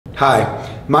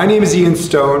Hi, my name is Ian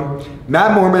Stone.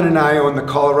 Matt Moorman and I own the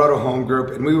Colorado Home Group,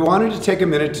 and we wanted to take a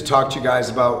minute to talk to you guys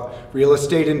about real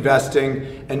estate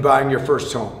investing and buying your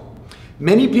first home.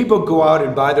 Many people go out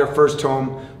and buy their first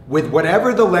home with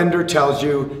whatever the lender tells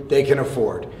you they can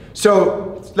afford.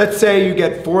 So let's say you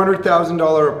get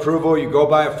 $400,000 approval, you go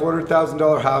buy a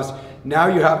 $400,000 house, now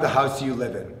you have the house you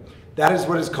live in. That is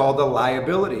what is called a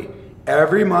liability.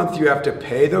 Every month you have to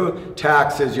pay the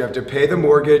taxes, you have to pay the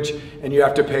mortgage, and you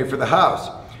have to pay for the house.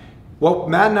 What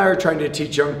Matt and I are trying to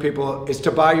teach young people is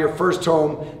to buy your first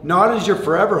home, not as your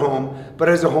forever home, but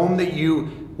as a home that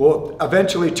you will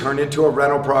eventually turn into a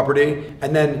rental property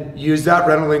and then use that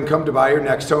rental income to buy your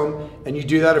next home. And you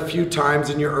do that a few times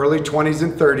in your early 20s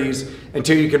and 30s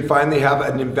until you can finally have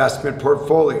an investment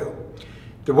portfolio.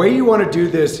 The way you want to do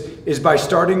this is by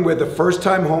starting with the first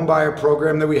time home buyer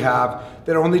program that we have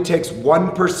that only takes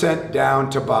 1% down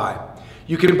to buy.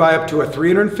 You can buy up to a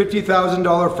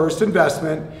 $350,000 first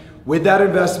investment. With that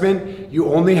investment,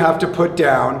 you only have to put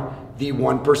down the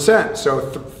 1%, so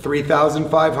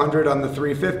 $3,500 on the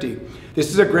 $350,000. This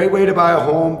is a great way to buy a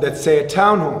home that's, say, a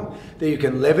townhome that you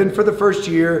can live in for the first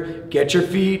year, get your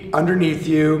feet underneath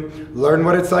you, learn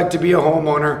what it's like to be a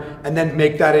homeowner, and then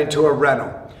make that into a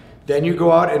rental. Then you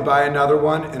go out and buy another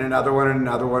one and another one and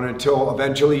another one until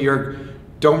eventually you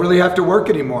don't really have to work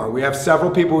anymore. We have several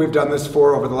people we've done this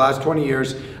for over the last 20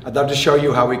 years. I'd love to show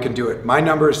you how we can do it. My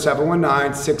number is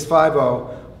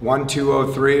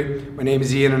 719-650-1203. My name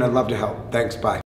is Ian and I'd love to help. Thanks, bye.